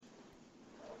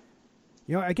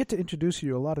You know, I get to introduce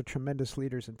you to a lot of tremendous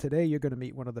leaders, and today you're going to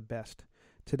meet one of the best.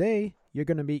 Today, you're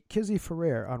going to meet Kizzy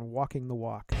Ferrer on Walking the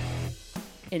Walk.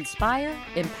 Inspire,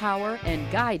 empower,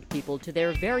 and guide people to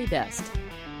their very best.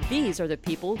 These are the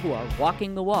people who are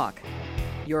walking the walk.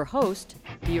 Your host,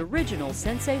 the original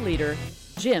Sensei leader,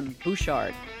 Jim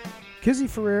Bouchard. Kizzy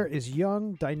Ferrer is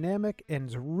young, dynamic, and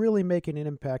is really making an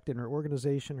impact in her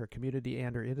organization, her community,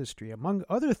 and her industry. Among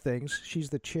other things, she's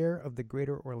the chair of the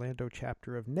Greater Orlando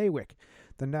chapter of NAWIC,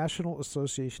 the National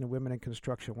Association of Women in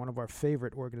Construction, one of our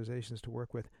favorite organizations to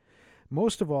work with.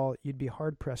 Most of all, you'd be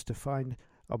hard-pressed to find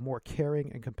a more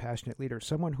caring and compassionate leader,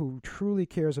 someone who truly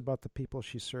cares about the people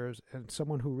she serves, and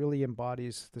someone who really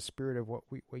embodies the spirit of what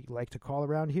we like to call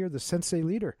around here the Sensei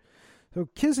leader. So,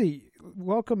 Kizzy,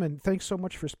 welcome, and thanks so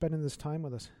much for spending this time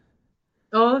with us.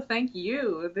 Oh, thank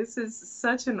you. This is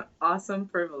such an awesome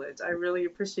privilege. I really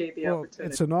appreciate the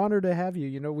opportunity. It's an honor to have you.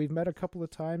 You know, we've met a couple of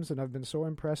times, and I've been so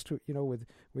impressed, with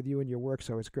you and your work,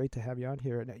 so it's great to have you on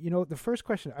here. And, you know, the first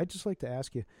question I'd just like to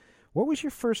ask you, what was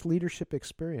your first leadership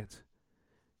experience?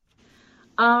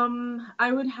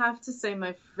 I would have to say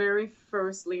my very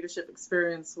first leadership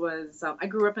experience was, I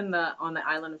grew up on the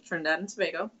island of Trinidad and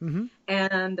Tobago,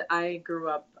 and I grew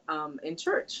up in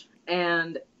church,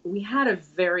 and we had a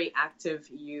very active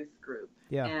youth group,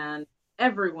 and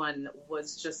everyone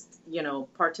was just,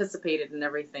 participated in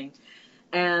everything.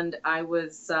 And I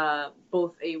was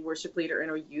both a worship leader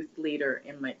and a youth leader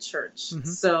in my church.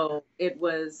 So it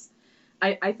was,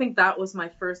 I think that was my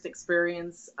first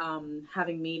experience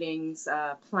having meetings,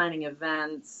 planning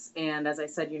events. And as I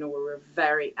said, we were a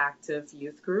very active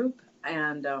youth group.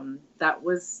 And that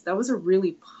was a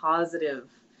really positive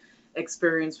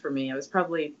experience for me. I was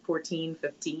probably 14,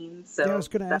 15. So I was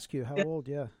going to ask you how old.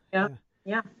 Yeah.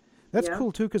 That's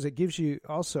cool, too, because it gives you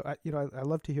also, I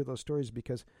love to hear those stories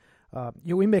because,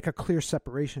 we make a clear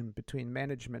separation between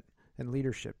management and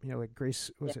leadership. Like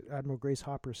Admiral Grace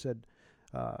Hopper said,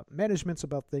 management's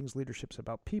about things, leadership's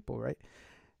about people, right?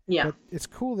 Yeah. But it's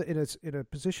cool that in a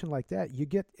position like that, you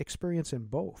get experience in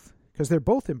both because they're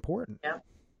both important.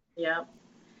 Yeah.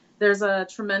 There's a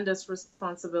tremendous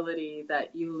responsibility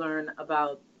that you learn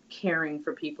about caring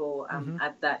for people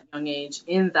at that young age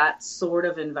in that sort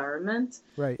of environment,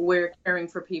 right? Where caring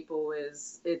for people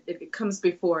it comes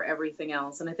before everything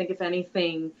else. And I think if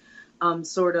anything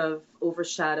sort of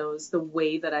overshadows the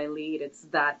way that I lead, it's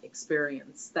that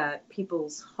experience, that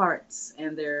people's hearts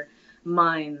and their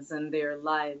minds and their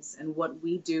lives and what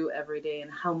we do every day and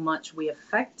how much we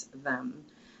affect them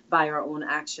by our own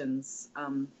actions.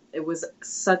 It was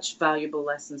such valuable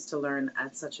lessons to learn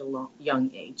at such a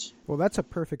young age. Well, that's a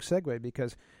perfect segue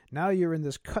because now you're in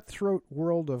this cutthroat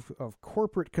world of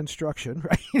corporate construction,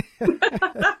 right?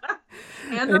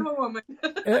 And I'm a woman.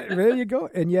 There you go.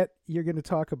 And yet you're going to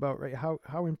talk about, right,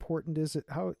 how important is it,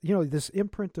 how, this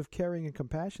imprint of caring and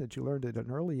compassion that you learned at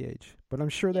an early age. But I'm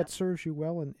sure that serves you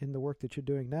well in the work that you're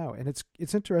doing now. And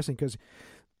it's interesting because,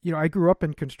 I grew up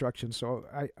in construction, so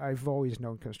I've always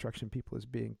known construction people as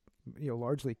being,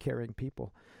 largely caring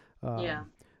people. But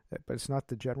it's not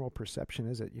the general perception,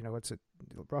 is it? It's a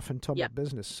rough and tumble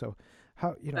business. So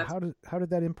how did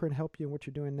that imprint help you in what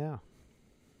you're doing now?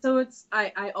 So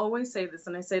I always say this,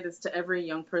 and I say this to every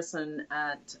young person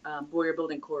at Boyer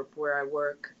Building Corp where I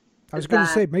work. I was going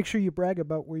to say, make sure you brag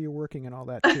about where you're working and all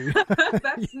that too.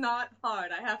 That's not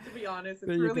hard. I have to be honest.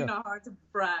 It's really not hard to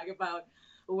brag about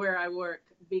where I work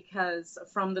because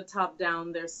from the top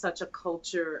down, there's such a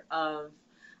culture of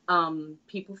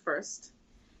people first.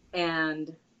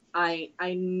 And I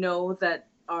know that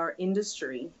our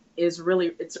industry is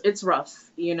really, it's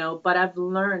rough, but I've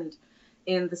learned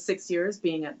in the 6 years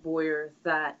being at Boyer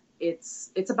that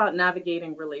it's about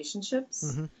navigating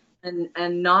relationships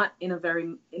and not in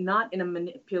a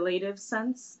manipulative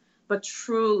sense, but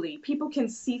truly people can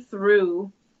see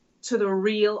through to the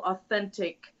real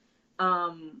authentic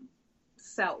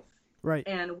self. Right.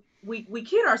 And we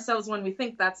kid ourselves when we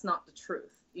think that's not the truth,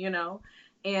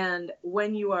 and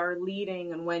when you are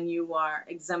leading and when you are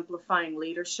exemplifying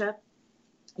leadership,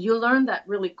 you learn that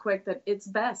really quick that it's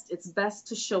best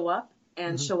to show up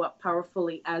and show up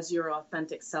powerfully as your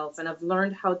authentic self. And I've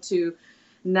learned how to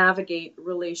navigate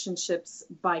relationships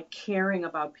by caring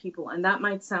about people. And that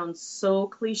might sound so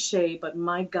cliche, but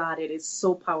my God, it is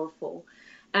so powerful.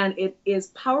 And it is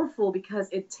powerful because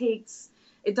it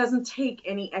doesn't take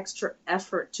any extra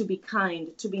effort to be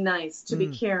kind, to be nice, to be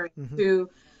caring,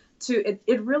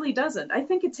 it really doesn't. I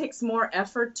think it takes more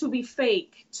effort to be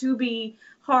fake, to be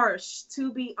harsh,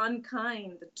 to be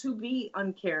unkind, to be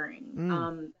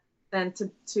uncaring. Than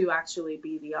to actually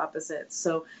be the opposite.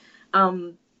 So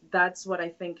that's what I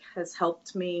think has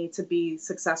helped me to be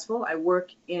successful. I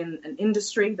work in an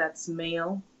industry that's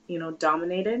male,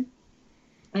 dominated,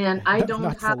 and I don't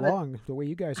not have for long. The way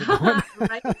you guys are going,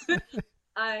 right?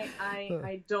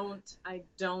 I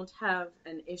don't have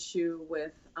an issue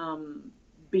with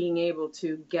being able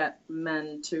to get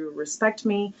men to respect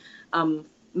me.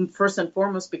 First and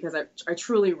foremost, because I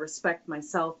truly respect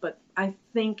myself. But I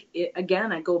think I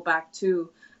go back to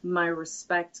my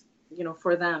respect,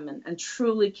 for them and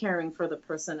truly caring for the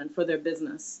person and for their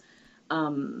business.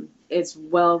 It's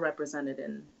well represented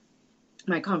in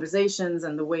my conversations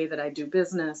and the way that I do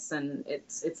business, and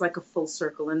it's like a full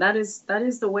circle. And that is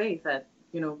the way that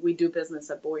we do business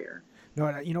at Boyer. No,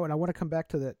 and I want to come back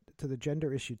to the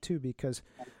gender issue too, because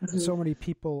so many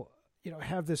people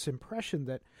have this impression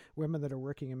that women that are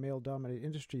working in male-dominated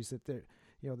industries, that they're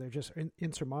just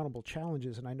insurmountable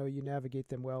challenges, and I know you navigate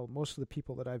them well. Most of the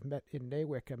people that I've met in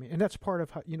NAWIC, and that's part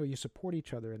of how you support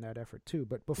each other in that effort too.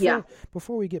 But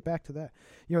before we get back to that,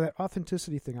 that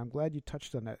authenticity thing, I'm glad you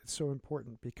touched on that. It's so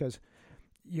important because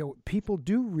people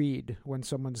do read when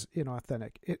someone's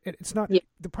inauthentic. It's not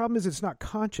the problem is it's not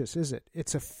conscious, is it?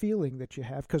 It's a feeling that you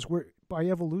have, because by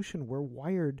evolution we're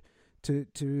wired to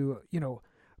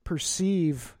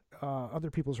perceive other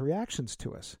people's reactions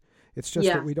to us. It's just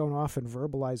that we don't often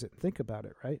verbalize it and think about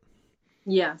it, right?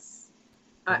 Yes.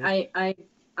 I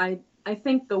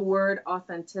think the word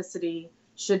authenticity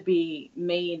should be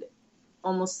made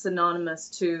almost synonymous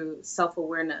to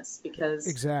self-awareness, because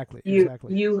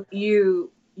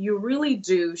you really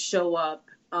do show up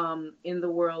in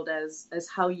the world as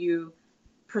how you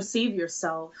perceive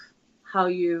yourself, how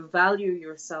you value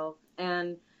yourself,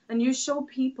 and you show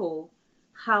people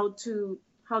how to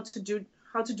do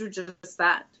just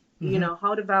that.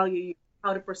 How to value you,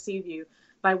 how to perceive you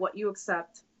by what you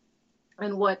accept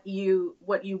and what you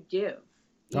give.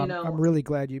 I'm really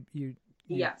glad you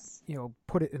yes,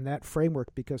 put it in that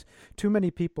framework, because too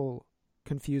many people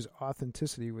confuse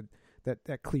authenticity with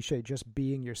that cliche, just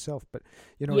being yourself. But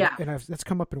and that's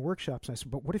come up in workshops. And I said,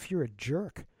 but what if you're a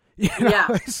jerk?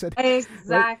 I said,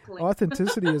 exactly. Right?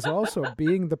 Authenticity is also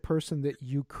being the person that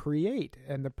you create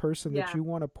and the person that you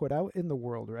want to put out in the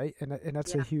world, right? And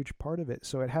that's a huge part of it.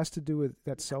 So it has to do with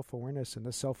that self-awareness, and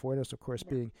the self-awareness, of course,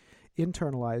 being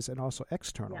internalized and also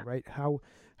external, right?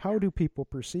 How do people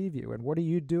perceive you, and what are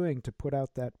you doing to put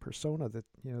out that persona that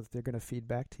that they're going to feed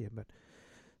back to you? But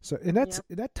so, and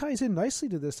that ties in nicely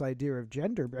to this idea of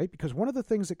gender, right? Because one of the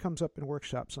things that comes up in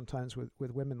workshops sometimes with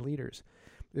women leaders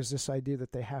is this idea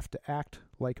that they have to act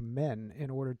like men in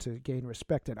order to gain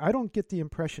respect. And I don't get the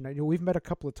impression, we've met a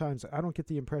couple of times, I don't get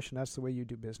the impression that's the way you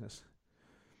do business.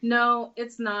 No,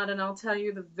 it's not. And I'll tell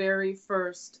you, the very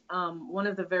first, one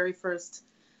of the very first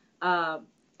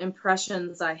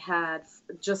impressions I had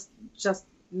just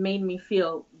made me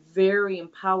feel very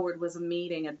empowered was a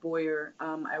meeting at Boyer.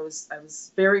 I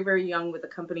was very, very young with the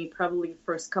company, probably the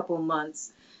first couple of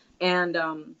months. And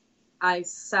I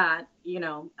sat,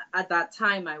 at that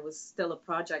time I was still a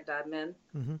project admin,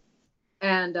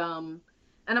 and I'm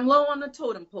low on the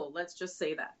totem pole. Let's just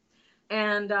say that.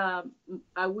 And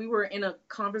we were in a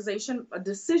conversation, a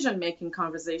decision-making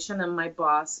conversation, and my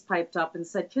boss piped up and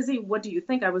said, "Kizzy, what do you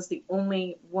think?" I was the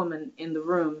only woman in the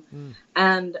room,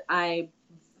 and I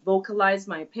vocalized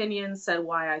my opinion, said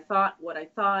why I thought what I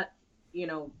thought,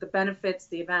 the benefits,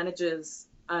 the advantages,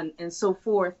 and so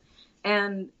forth.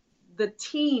 And the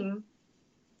team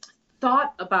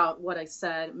thought about what I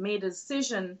said, made a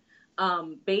decision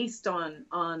based on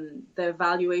the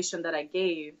evaluation that I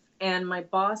gave. And my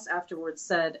boss afterwards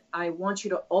said, "I want you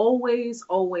to always,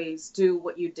 always do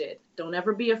what you did. Don't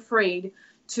ever be afraid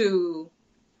to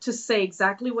say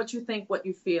exactly what you think, what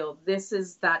you feel. This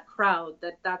is that crowd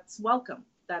that's welcome.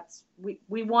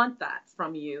 We want that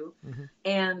from you."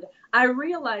 And I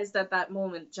realized at that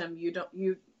moment, Jim,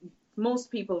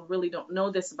 most people really don't know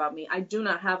this about me. I do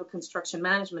not have a construction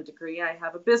management degree. I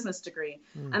have a business degree.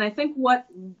 And I think what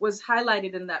was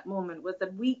highlighted in that moment was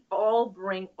that we all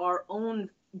bring our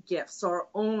own gifts, our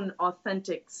own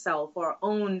authentic self, our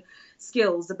own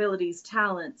skills, abilities,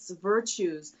 talents,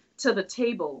 virtues to the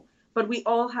table. But we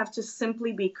all have to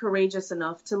simply be courageous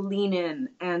enough to lean in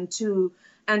and to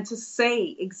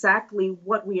say exactly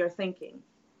what we are thinking.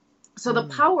 So the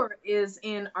power is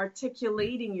in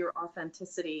articulating your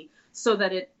authenticity so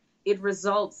that it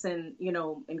results in,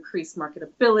 increased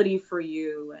marketability for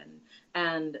you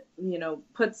and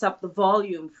puts up the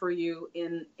volume for you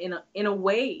in a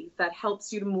way that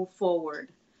helps you to move forward.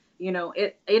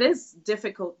 It is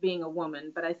difficult being a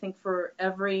woman, but I think for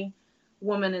every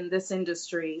woman in this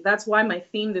industry, that's why my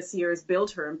theme this year is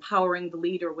Build Her, empowering the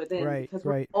leader within, because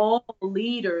we're all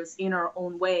leaders in our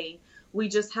own way. We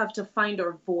just have to find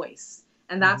our voice.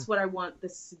 And that's what I want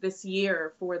this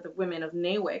year for the women of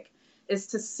NAWIC, is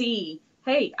to see,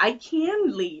 hey, I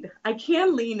can lead. I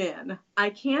can lean in. I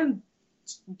can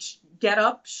get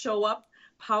up, show up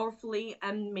powerfully,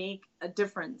 and make a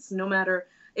difference, no matter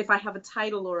if I have a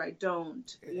title or I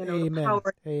don't. You know,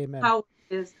 Amen.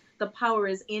 The power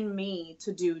is in me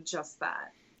to do just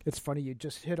that. It's funny, you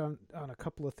just hit on a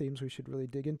couple of themes we should really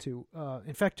dig into.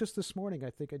 In fact, just this morning, I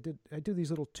think I do these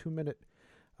little 2-minute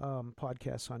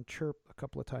podcasts on Chirp a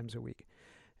couple of times a week.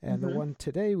 And the one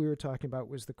today we were talking about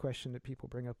was the question that people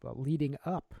bring up about leading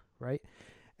up, right?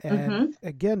 And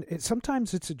again,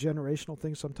 sometimes it's a generational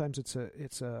thing. Sometimes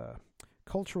it's a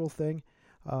cultural thing.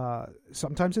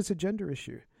 Sometimes it's a gender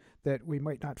issue that we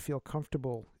might not feel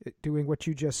comfortable doing what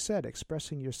you just said,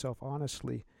 expressing yourself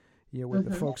honestly, with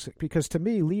the folks. Because to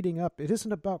me, leading up, it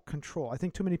isn't about control. I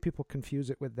think too many people confuse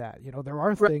it with that. There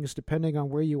are things, depending on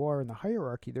where you are in the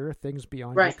hierarchy, there are things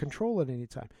beyond your control at any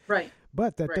time. Right.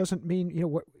 But that doesn't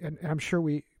mean, and I'm sure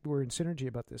we're in synergy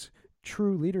about this.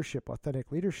 True leadership,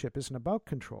 authentic leadership isn't about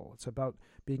control. It's about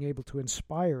being able to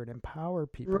inspire and empower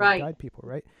people, and guide people,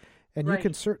 right? And you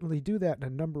can certainly do that in a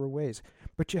number of ways.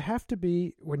 But you have to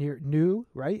be, when you're new,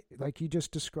 right, like you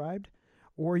just described,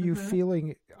 or you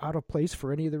feeling out of place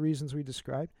for any of the reasons we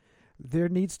described, there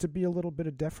needs to be a little bit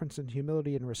of deference and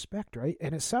humility and respect, right?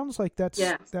 And it sounds like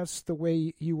that's the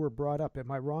way you were brought up.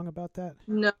 Am I wrong about that?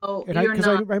 No, you're not. Because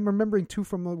I'm remembering, too,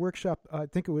 from the workshop, I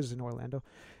think it was in Orlando,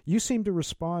 you seemed to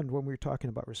respond when we were talking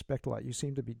about respect a lot. You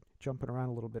seemed to be jumping around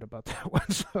a little bit about that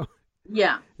one. So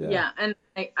Yeah. And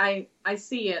I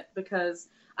see it because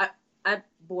at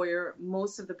Boyer,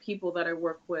 most of the people that I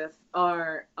work with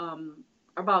are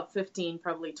about 15,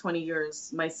 probably 20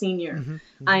 years my senior.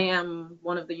 I am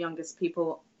one of the youngest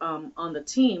people on the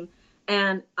team,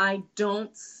 and I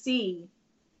don't see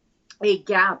a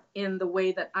gap in the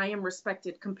way that I am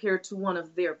respected compared to one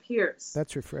of their peers.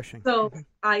 That's refreshing. So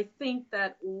I think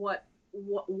that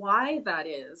why that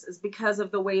is because of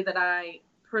the way that I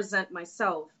present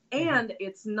myself. And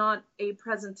it's not a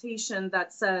presentation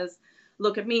that says,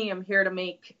 look at me, I'm here to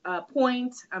make a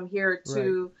point, I'm here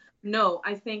to... No,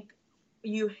 I think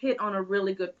you hit on a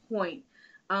really good point.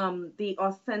 The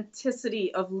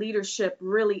authenticity of leadership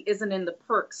really isn't in the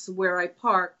perks, where I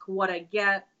park, what I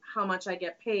get, how much I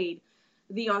get paid.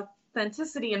 The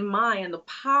authenticity in and the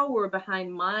power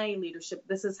behind my leadership,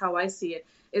 this is how I see it,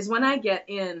 is when I get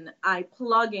in, I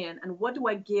plug in, and what do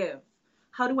I give?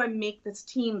 How do I make this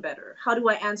team better? How do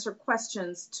I answer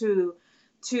questions to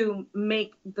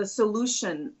make the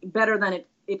solution better than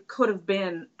it could have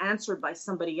been answered by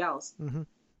somebody else?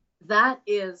 That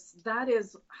is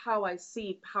how I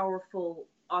see powerful,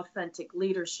 authentic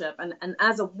leadership. And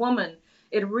as a woman,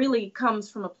 it really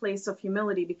comes from a place of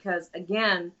humility, because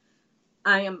again,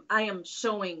 I am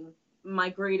showing my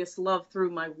greatest love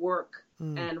through my work.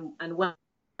 And when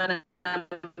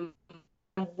I'm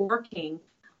working,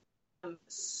 I'm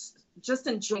just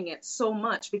enjoying it so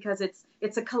much, because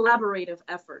it's a collaborative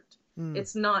effort.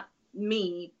 It's not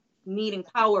me needing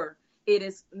power. It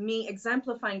is me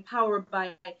exemplifying power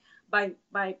by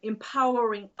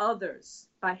empowering others,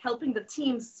 by helping the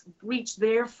teams reach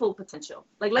their full potential.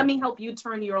 Like, let me help you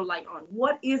turn your light on.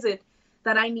 What is it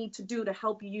that I need to do to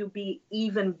help you be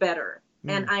even better?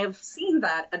 And I have seen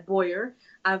that at Boyer.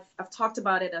 I've talked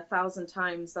about it 1,000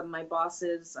 times. That my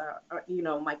bosses,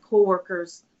 my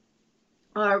coworkers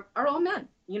are all men.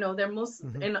 They're most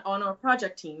on our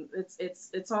project team.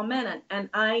 It's all men, and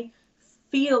I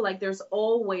feel like there's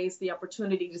always the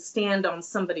opportunity to stand on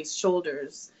somebody's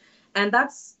shoulders, and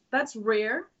that's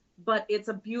rare, but it's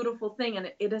a beautiful thing,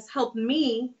 and it has helped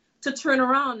me to turn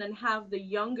around and have the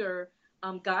younger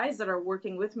guys that are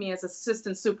working with me as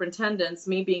assistant superintendents,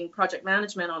 me being project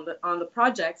management on the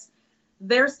projects,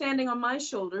 they're standing on my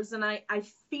shoulders, and I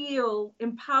feel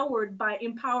empowered by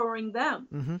empowering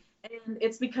them. And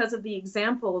it's because of the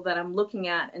example that I'm looking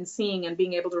at and seeing and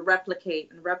being able to replicate.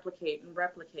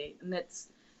 And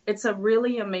it's a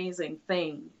really amazing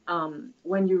thing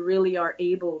when you really are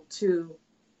able to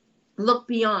look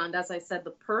beyond, as I said,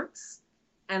 the perks,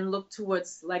 and look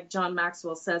towards, like John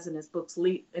Maxwell says in his book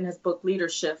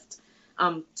Leadership,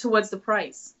 towards the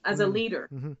price. As a leader,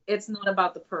 it's not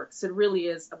about the perks. It really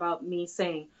is about me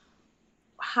saying,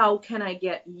 how can I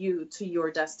get you to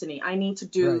your destiny? I need to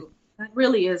do... That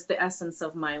really is the essence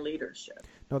of my leadership.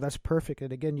 No, that's perfect.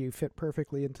 And again, you fit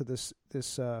perfectly into this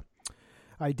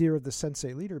idea of the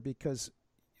sensei leader, because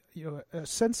a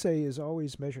sensei is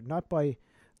always measured not by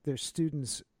their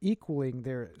students equaling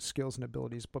their skills and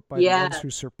abilities, but by the ones who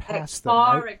surpass them.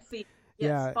 Right?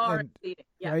 Yeah, far and, exceeding.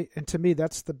 Yeah. right. And to me,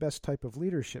 that's the best type of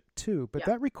leadership too. But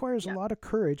Yeah. that requires Yeah. a lot of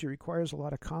courage. It requires a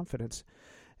lot of confidence.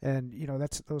 And,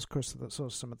 that's those, of course, those are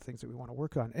some of the things that we want to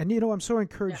work on. And, I'm so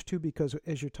encouraged too, because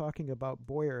as you're talking about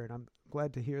Boyer, and I'm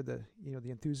glad to hear the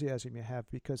enthusiasm you have,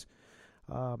 because,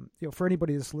 for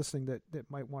anybody that's listening that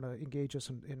might want to engage us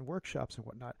in workshops and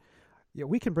whatnot,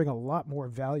 we can bring a lot more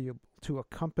value to a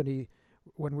company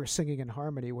when we're singing in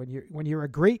harmony. When you're a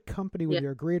great company, when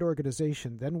you're a great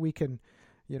organization, then we can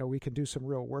do some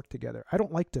real work together. I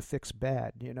don't like to fix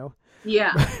bad,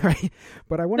 Yeah. right?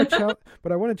 But I want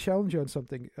to challenge you on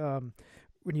something.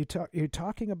 When you're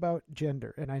talking about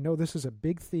gender, and I know this is a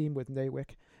big theme with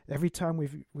NAWIC. Every time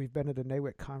we've been at a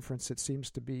NAWIC conference, it seems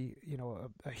to be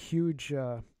a huge.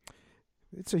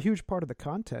 It's a huge part of the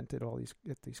content at all these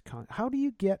How do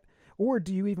you get, or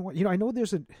do you even want? I know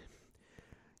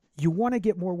you want to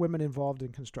get more women involved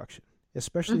in construction,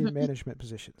 especially in management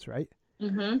positions, right?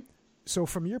 Mm-hmm. So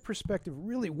from your perspective,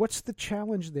 really, what's the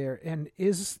challenge there? And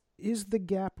is the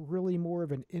gap really more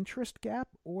of an interest gap,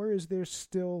 or is there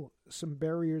still some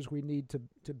barriers we need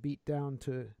to beat down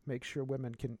to make sure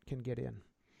women can get in?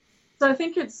 So I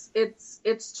think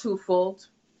it's twofold.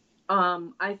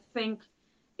 I think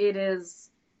it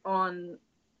is on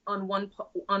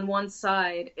one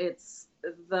side, it's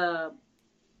the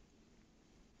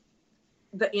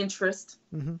interest.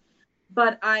 Mm-hmm.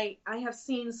 But I have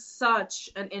seen such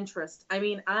an interest. I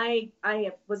mean, I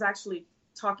was actually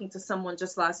talking to someone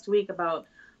just last week about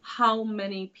how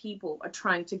many people are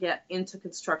trying to get into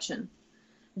construction,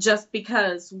 just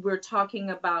because we're talking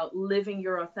about living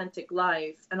your authentic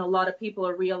life. And a lot of people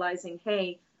are realizing,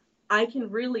 hey, I can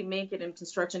really make it in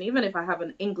construction, even if I have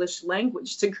an English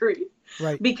language degree,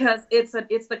 right? Because it's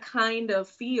the kind of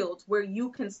field where you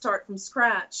can start from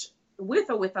scratch with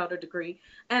or without a degree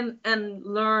and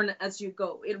learn as you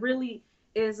go. It really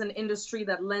is an industry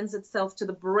that lends itself to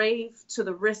the brave, to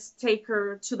the risk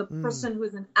taker, to the person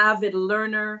who's an avid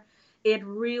learner. It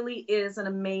really is an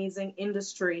amazing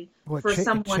industry for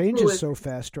someone who changes so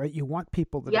fast, right? You want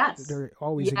people that are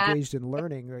always engaged in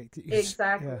learning, right?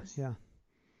 Exactly. Yeah.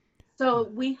 So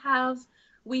we have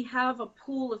a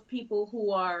pool of people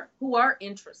who are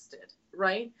interested,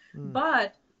 right?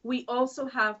 But we also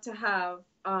have to have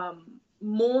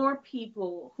more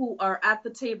people who are at the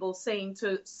table saying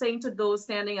to those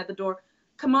standing at the door,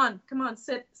 come on,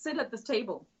 sit at this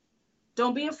table.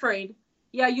 Don't be afraid.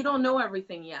 Yeah, you don't know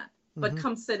everything yet, but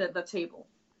come sit at the table.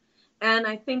 And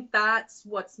I think that's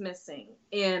what's missing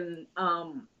in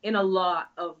a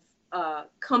lot of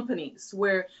companies,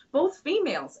 where both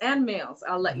females and males,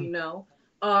 I'll let you know,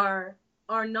 are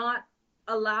not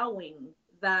allowing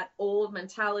that old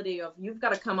mentality of you've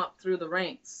got to come up through the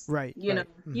ranks, right? You know,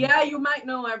 yeah, you might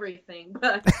know everything,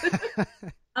 but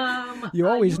you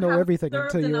always know everything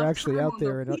until you're actually out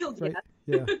there. Right?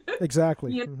 Yeah,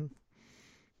 exactly.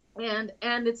 And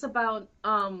it's about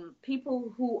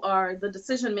people who are the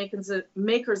decision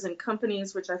makers in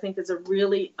companies, which I think is a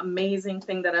really amazing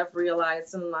thing that I've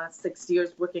realized in the last 6 years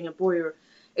working at Boyer.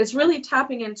 It's really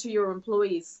tapping into your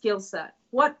employees' skill set.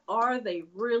 What are they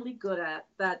really good at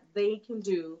that they can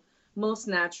do most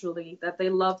naturally, that they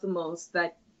love the most,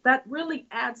 that really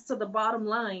adds to the bottom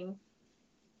line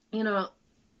in a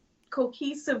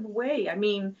cohesive way? I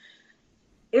mean,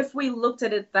 if we looked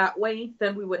at it that way,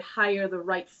 then we would hire the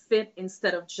right fit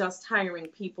instead of just hiring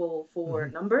people for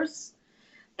numbers.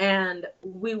 And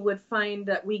we would find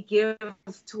that we give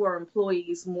to our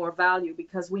employees more value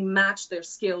because we match their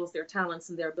skills, their talents,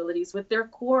 and their abilities with their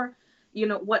core,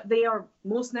 what they are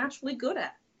most naturally good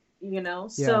at,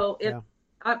 So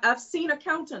I've seen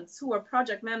accountants who are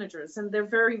project managers, and they're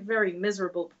very, very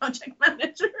miserable project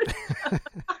managers.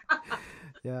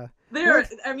 Yeah.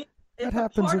 It's a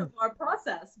part of our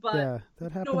process, but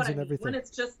that happens in everything. When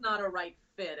it's just not a right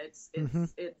fit,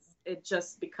 it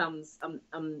just becomes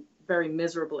very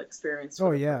miserable experience.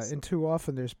 Oh yeah, and too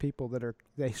often there's people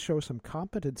they show some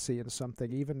competency in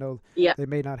something, even though they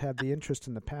may not have the interest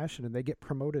and the passion, and they get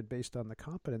promoted based on the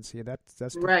competency, and that's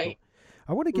difficult. Right.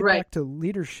 I want to get back to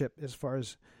leadership as far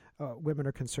as women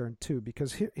are concerned too,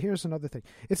 because here's another thing.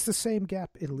 It's the same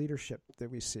gap in leadership that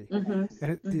we see. And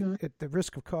at the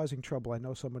risk of causing trouble, I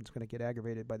know someone's going to get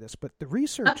aggravated by this, but the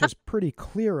research is pretty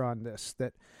clear on this,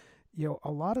 that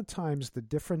a lot of times the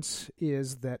difference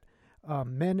is that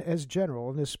men as general,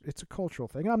 and it's a cultural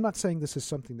thing. I'm not saying this is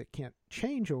something that can't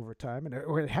change over time,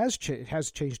 or it has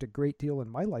changed a great deal in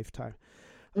my lifetime.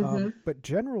 But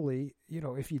generally,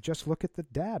 if you just look at the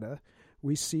data,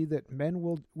 we see that men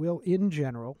will in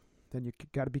general, then you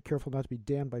got to be careful not to be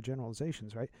damned by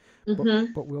generalizations, right?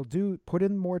 But we'll put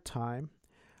in more time.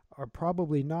 are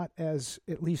probably not as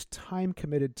at least time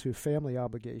committed to family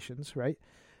obligations, right?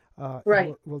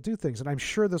 Right. We'll do things, and I'm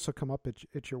sure this will come up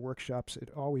at your workshops.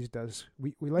 It always does.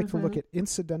 We like to look at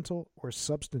incidental or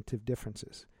substantive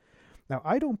differences. Now,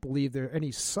 I don't believe there are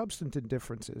any substantive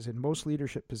differences in most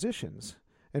leadership positions.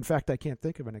 In fact, I can't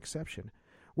think of an exception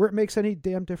where it makes any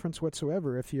damn difference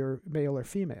whatsoever if you're male or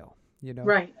female.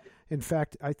 Right. In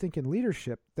fact, I think in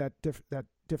leadership that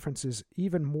difference is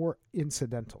even more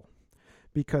incidental,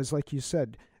 because, like you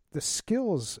said, the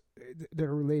skills that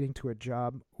are relating to a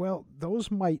job, well,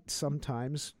 those might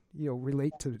sometimes,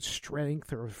 relate to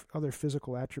strength or other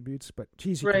physical attributes, but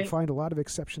geez, you can find a lot of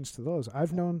exceptions to those.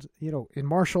 I've known, in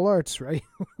martial arts, right?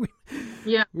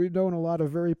 We've known a lot of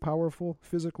very powerful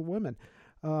physical women.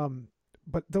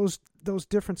 But those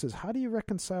differences, how do you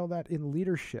reconcile that in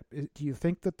leadership? Do you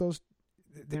think that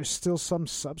there's still some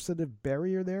substantive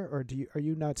barrier there, or are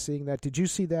you not seeing that? Did you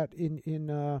see that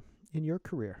in your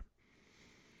career?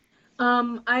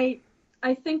 I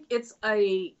think it's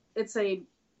a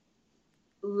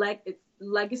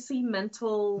legacy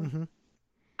mental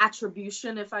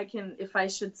attribution, if I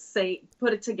should say,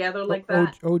 put it together like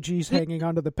that. OG's hanging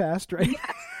onto the past, right?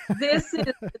 Yeah.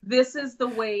 This is the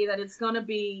way that it's going to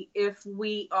be if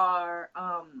we hire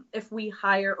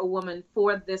a woman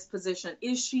for this position.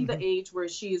 Is she the age where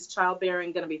she is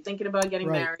childbearing, going to be thinking about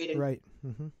getting married? Right.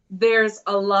 There's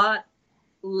a lot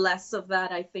less of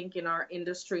that, I think, in our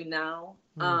industry now,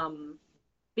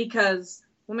 because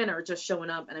women are just showing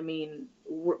up, and I mean,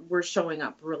 we're showing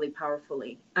up really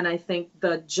powerfully. And I think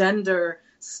the gender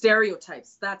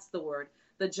stereotypes, that's the word,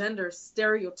 the gender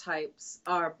stereotypes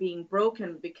are being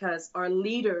broken because our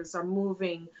leaders are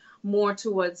moving more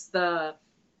towards the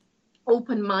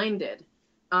open-minded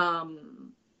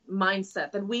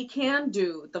mindset that we can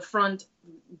do the front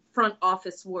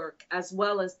office work as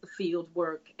well as the field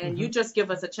work, and you just give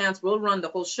us a chance, we'll run the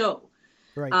whole show.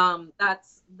 Right.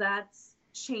 That's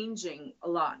changing a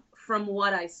lot from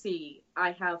what I see.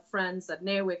 I have friends at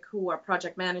NAWIC who are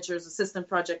project managers, assistant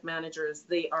project managers.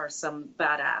 They are some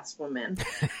badass women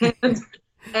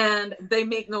and they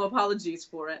make no apologies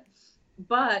for it.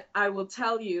 But I will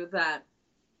tell you that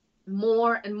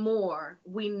more and more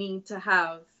we need to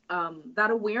have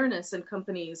that awareness in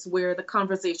companies where the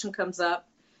conversation comes up.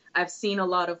 I've seen a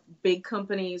lot of big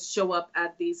companies show up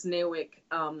at these NAWIC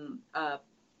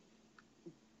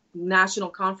national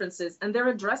conferences, and they're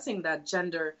addressing that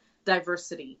gender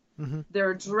diversity.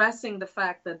 They're addressing the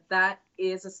fact that that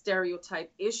is a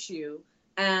stereotype issue,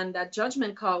 and that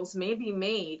judgment calls may be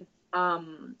made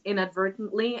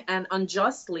inadvertently and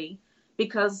unjustly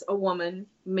because a woman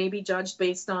may be judged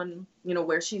based on,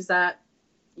 where she's at,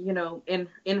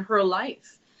 in her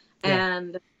life. Yeah.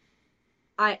 And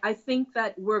I think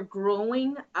that we're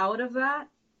growing out of that.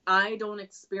 I don't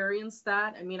experience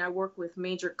that. I mean, I work with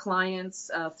major clients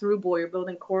through Boyer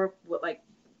Building Corp, like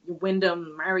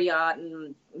Wyndham, Marriott,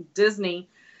 and Disney.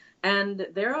 And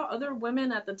there are other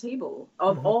women at the table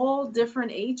of all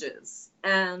different ages.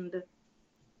 And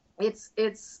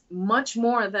it's much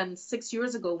more than 6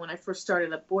 years ago when I first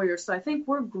started at Boyer. So I think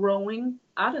we're growing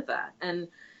out of that. And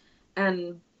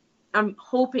I'm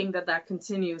hoping that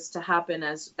continues to happen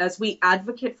as we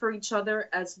advocate for each other,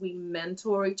 as we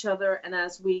mentor each other, and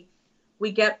as we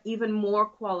get even more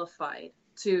qualified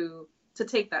to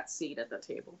take that seat at the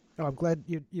table. Oh, I'm glad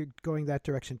you're going that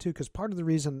direction too, because part of the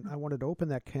reason I wanted to open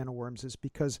that can of worms is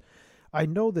because I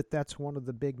know that that's one of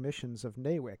the big missions of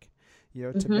NAWIC,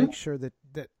 to make sure that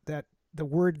the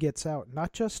word gets out,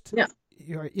 not just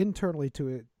internally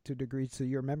to degrees to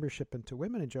your membership and to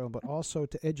women in general, but also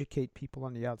to educate people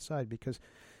on the outside, because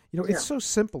it's so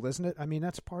simple, isn't it? I mean,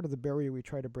 that's part of the barrier we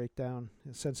try to break down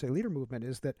in Sensei Leader Movement,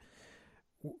 is that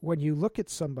when you look at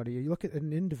somebody, you look at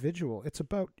an individual,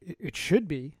 it should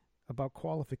be about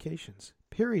qualifications,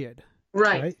 period.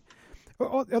 Right.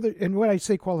 And when I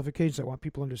say qualifications, I want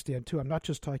people to understand too, I'm not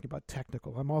just talking about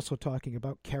technical, I'm also talking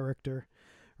about character,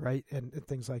 right, and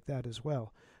things like that as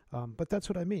well. But that's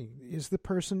what I mean. Is the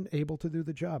person able to do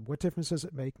the job? What difference does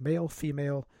it make? Male,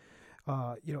 female,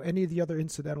 any of the other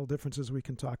incidental differences we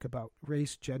can talk about,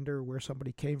 race, gender, where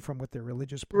somebody came from, what their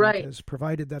religious belief is,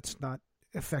 provided that's not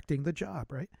affecting the job,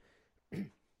 right?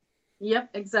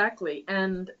 Yep, exactly.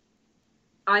 And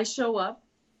I show up,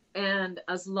 and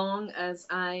as long as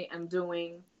I am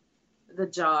doing the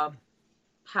job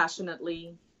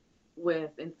passionately,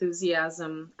 with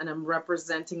enthusiasm, and I'm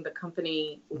representing the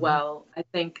company well, I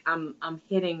think I'm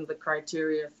hitting the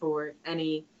criteria for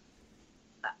any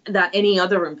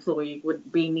other employee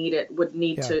would need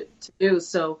to do.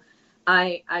 So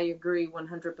I agree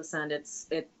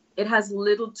 100%. It has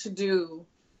little to do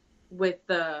with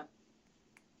the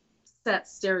set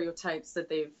stereotypes that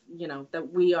they've,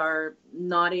 that we are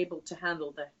not able to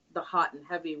handle the hot and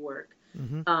heavy work.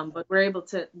 But we're able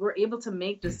to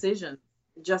make decisions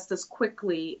just as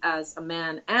quickly as a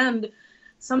man, and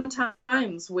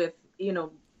sometimes with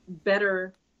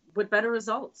better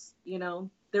results.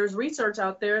 There's research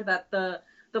out there that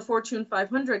the Fortune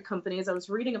 500 companies, I was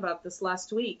reading about this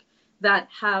last week, that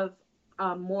have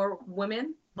more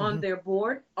women on their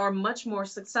board are much more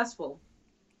successful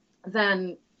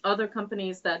than other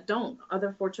companies that don't,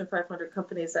 other Fortune 500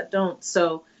 companies that don't.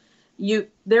 So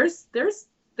there's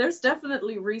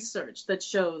definitely research that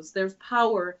shows there's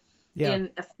power in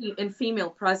female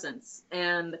presence,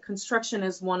 and construction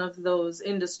is one of those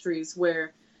industries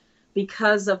where,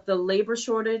 because of the labor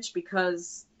shortage,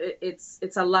 because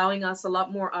it's allowing us a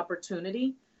lot more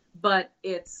opportunity, but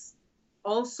it's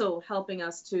also helping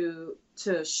us to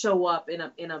show up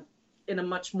in a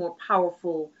much more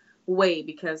powerful way,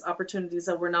 because opportunities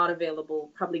that were not available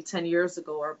probably 10 years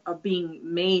ago are being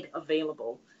made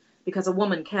available, because a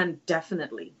woman can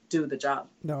definitely do the job.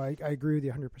 No, I agree with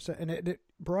you 100%. And it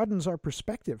broadens our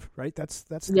perspective, right? That's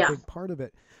the big part of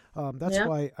it. That's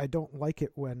why I don't like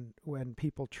it when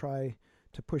people try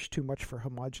to push too much for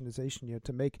homogenization,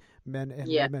 to make men and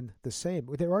women the same.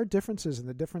 There are differences, and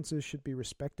the differences should be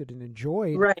respected and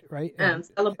enjoyed, right? And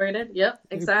celebrated. Yep,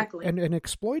 exactly. And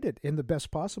exploited in the best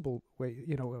possible way,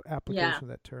 application of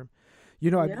that term.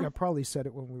 I probably said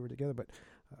it when we were together, but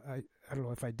I don't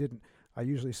know if I didn't. I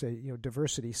usually say,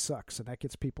 diversity sucks, and that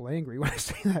gets people angry when I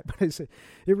say that. But I say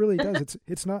it really does.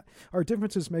 It's not, our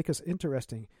differences make us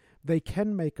interesting. They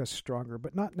can make us stronger,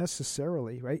 but not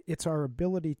necessarily, right? It's our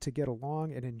ability to get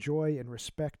along and enjoy and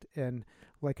respect, and,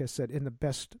 like I said, in the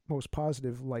best, most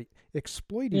positive light,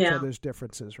 exploit each other's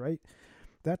differences, right?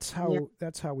 That's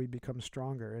how we become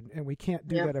stronger, and we can't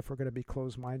do that if we're going to be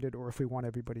closed-minded, or if we want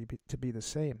everybody to be the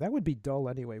same. That would be dull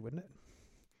anyway, wouldn't it?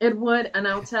 It would, and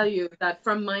I'll tell you that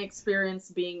from my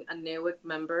experience being a NAWIC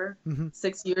member,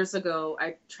 6 years ago,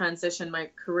 I transitioned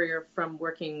my career from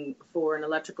working for an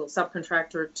electrical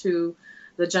subcontractor to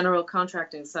the general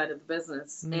contracting side of the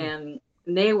business. And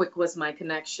NAWIC was my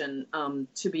connection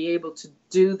to be able to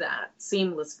do that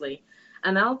seamlessly.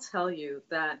 And I'll tell you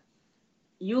that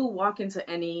you'll walk into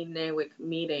any NAWIC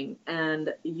meeting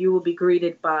and you will be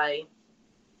greeted by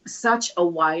such a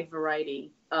wide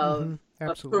variety of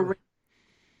careers.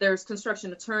 There's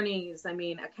construction attorneys,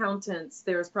 accountants,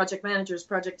 there's project managers,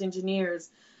 project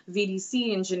engineers,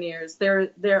 VDC engineers,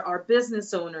 there are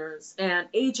business owners and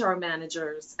HR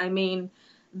managers.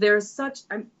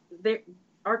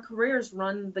 Our careers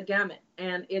run the gamut,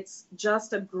 and it's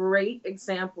just a great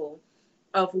example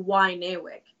of why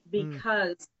NAWIC,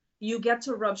 because you get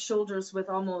to rub shoulders with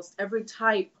almost every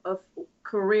type of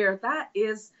career that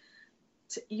is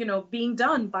being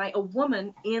done by a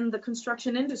woman in the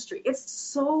construction industry. It's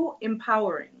so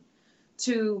empowering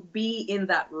to be in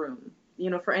that room.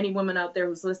 For any woman out there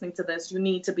who's listening to this, you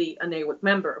need to be a NAWIC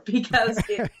member, because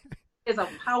it is a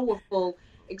powerful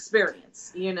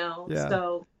experience,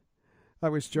 So I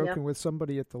was joking with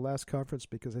somebody at the last conference,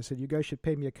 because I said, you guys should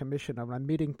pay me a commission. I'm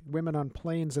meeting women on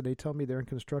planes and they tell me they're in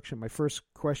construction. My first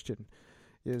question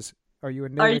is, are you a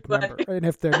NAWIC member? And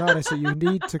if they're not, I say, you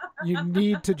need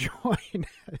to join.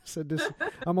 I said,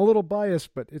 I'm a little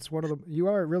biased, but you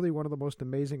are really one of the most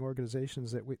amazing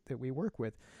organizations that we work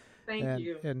with. Thank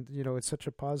you. And it's such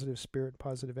a positive spirit,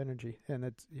 positive energy, and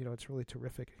it's really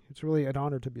terrific. It's really an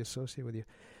honor to be associated with you.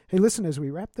 Hey, listen, as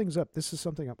we wrap things up, this is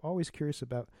something I'm always curious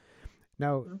about.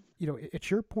 Now,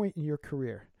 at your point in your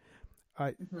career,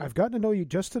 I've gotten to know you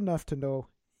just enough to know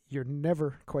you're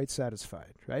never quite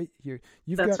satisfied, right?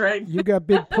 You've got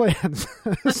big plans.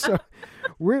 So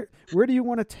where do you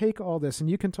want to take all this? And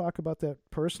you can talk about that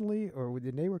personally or with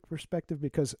the NAWIC perspective,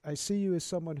 because I see you as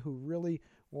someone who really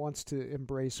wants to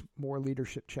embrace more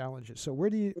leadership challenges. So where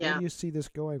do you see this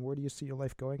going? Where do you see your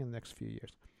life going in the next few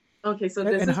years? Okay, so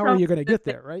how are you going to get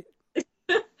there, right?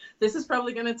 This is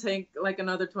probably going to take like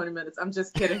another 20 minutes. I'm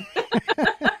just kidding.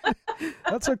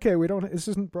 That's okay. This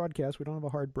isn't broadcast. We don't have a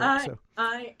hard break.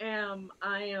 I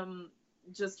am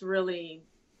just really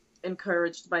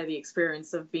encouraged by the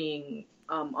experience of being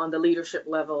on the leadership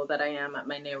level that I am at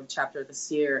my NAWIC chapter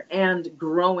this year, and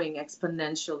growing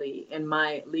exponentially in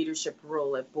my leadership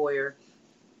role at Boyer,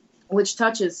 which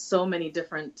touches so many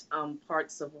different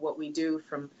parts of what we do,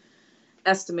 from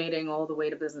estimating all the way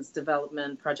to business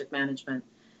development, project management.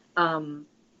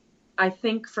 I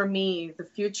think for me, the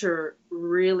future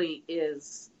really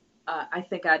is, I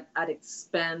think I'd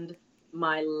expend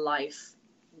my life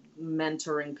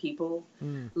mentoring people,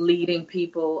 leading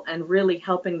people, and really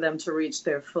helping them to reach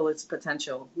their fullest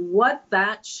potential. What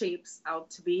that shapes out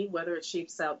to be, whether it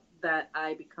shapes out that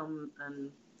I become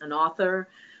an author,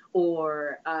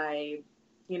 or I,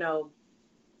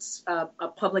 a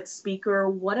public speaker,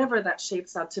 whatever that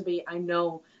shapes out to be. I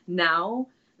know now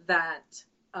that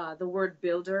the word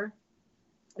builder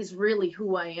is really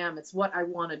who I am. It's what I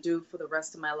want to do for the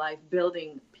rest of my life,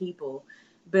 building people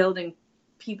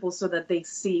so that they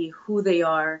see who they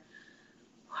are,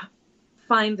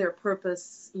 find their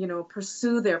purpose,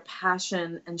 pursue their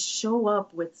passion, and show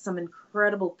up with some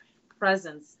incredible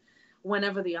presence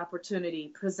whenever the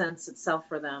opportunity presents itself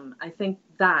for them. I think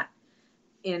that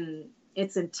in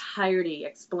its entirety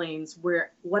explains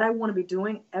what I want to be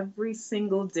doing every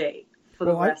single day.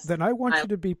 Then I want you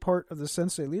to be part of the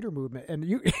Sensei Leader movement, and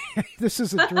you. This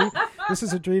is a dream. This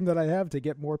is a dream that I have, to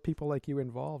get more people like you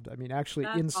involved. I mean, actually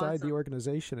inside the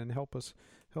organization, and help us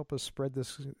spread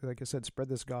this. Like I said, spread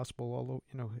this gospel all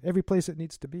over, every place it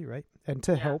needs to be, right? And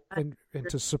to help and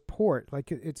to support.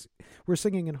 Like we're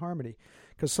singing in harmony,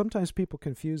 because sometimes people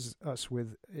confuse us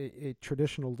with a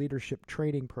traditional leadership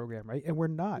training program, right? And we're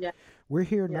not. Yeah. We're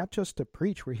here not just to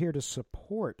preach. We're here to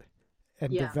support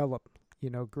and develop.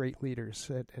 Great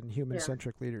leaders and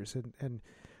human-centric leaders. And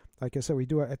like I said,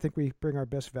 I think we bring our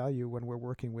best value when we're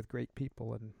working with great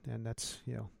people. And that's,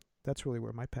 that's really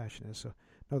where my passion is. So,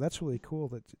 no, that's really cool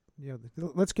that,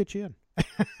 let's get you in.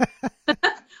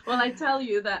 Well, I tell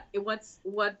you that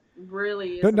what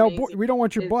really is amazing. We don't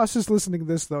want your bosses listening to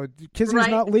this, though. Kizzy's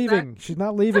not leaving. Exactly. She's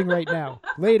not leaving right now.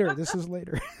 Later. This is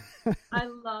later. I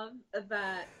love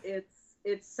that it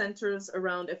centers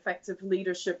around effective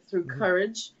leadership through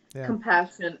courage,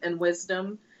 compassion, and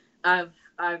wisdom. I've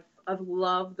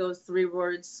loved those three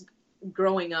words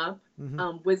growing up.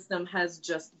 Wisdom has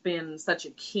just been such a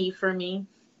key for me,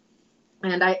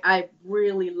 and I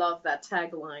really love that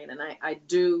tagline. And I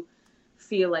do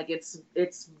feel like it's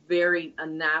very a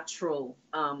natural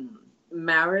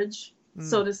marriage,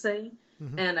 so to say.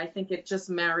 And I think it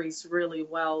just marries really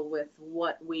well with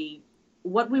what we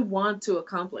want to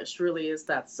accomplish. Really is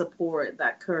that support,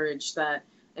 that courage, that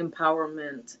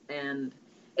empowerment, and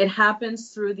it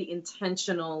happens through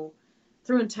intentional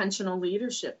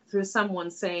leadership, through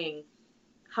someone saying,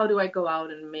 how do I go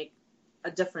out and make a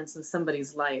difference in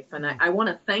somebody's life? And I want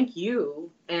to thank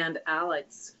you and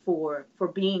Alex for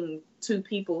being two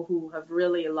people who have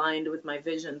really aligned with my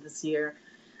vision this year.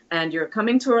 And you're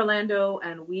coming to Orlando,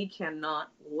 and we cannot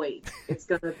wait. It's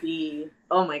going to be,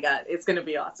 oh my God, it's going to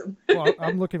be awesome. Well,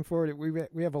 I'm looking forward to it.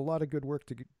 We have a lot of good work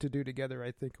to do together,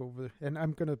 I think, and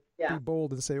I'm going to be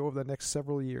bold and say over the next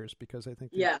several years, because I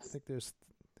think there's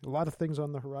a lot of things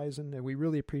on the horizon, and we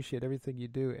really appreciate everything you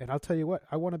do. And I'll tell you what,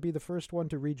 I want to be the first one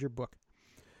to read your book.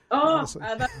 Oh,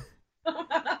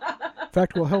 in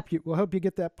fact, we'll help you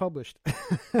get that published.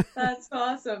 That's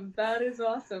awesome. That is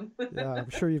awesome. Yeah, I'm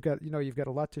sure you've got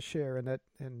a lot to share, and I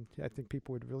think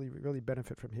people would really, really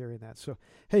benefit from hearing that. So,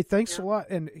 hey, thanks a lot.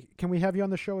 And can we have you on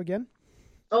the show again?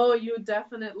 Oh, you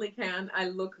definitely can. I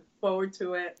look forward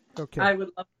to it. Okay. I would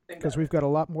love to. Because we've got a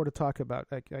lot more to talk about.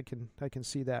 I can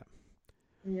see that.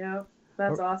 Yeah.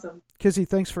 That's awesome. Kizzy,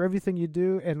 thanks for everything you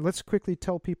do. And let's quickly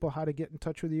tell people how to get in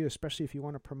touch with you, especially if you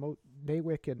want to promote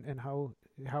NAWIC, and how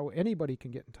anybody can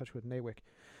get in touch with NAWIC.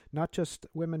 Not just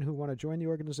women who want to join the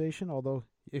organization, although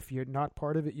if you're not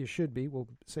part of it, you should be. We'll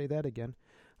say that again.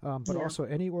 But also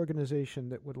any organization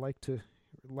that would like to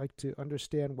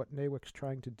understand what NAWIC's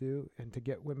trying to do, and to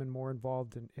get women more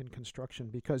involved in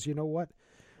construction. Because you know what?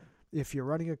 If you're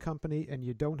running a company and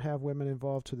you don't have women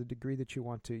involved to the degree that you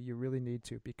want to, you really need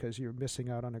to, because you're missing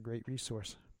out on a great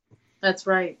resource. That's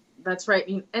right. That's right.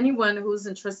 I mean, anyone who's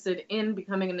interested in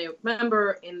becoming a NAWIC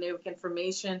member, in NAWIC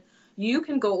information, you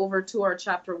can go over to our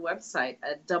chapter website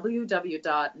at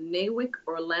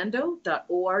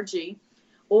www.nawickorlando.org,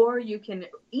 or you can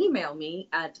email me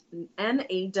at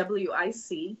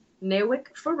NAWIC,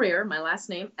 NAWIC Ferrer, my last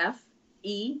name,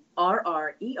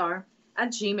 FERRER,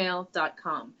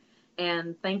 @gmail.com.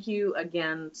 And thank you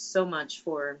again so much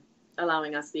for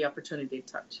allowing us the opportunity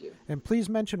to talk to you. And please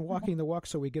mention Walking the Walk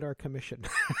so we get our commission.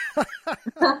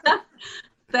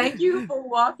 Thank you for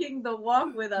walking the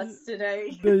walk with us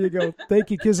today. There you go. Thank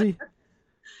you, Kizzy.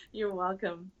 You're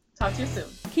welcome. Talk to you soon.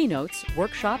 Keynotes,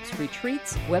 workshops,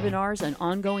 retreats, webinars, and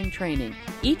ongoing training.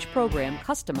 Each program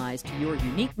customized to your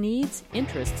unique needs,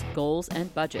 interests, goals,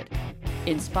 and budget.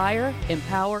 Inspire,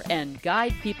 empower, and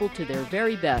guide people to their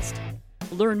very best.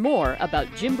 Learn more about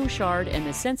Jim Bouchard and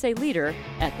the Sensei Leader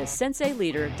at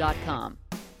thesenseileader.com.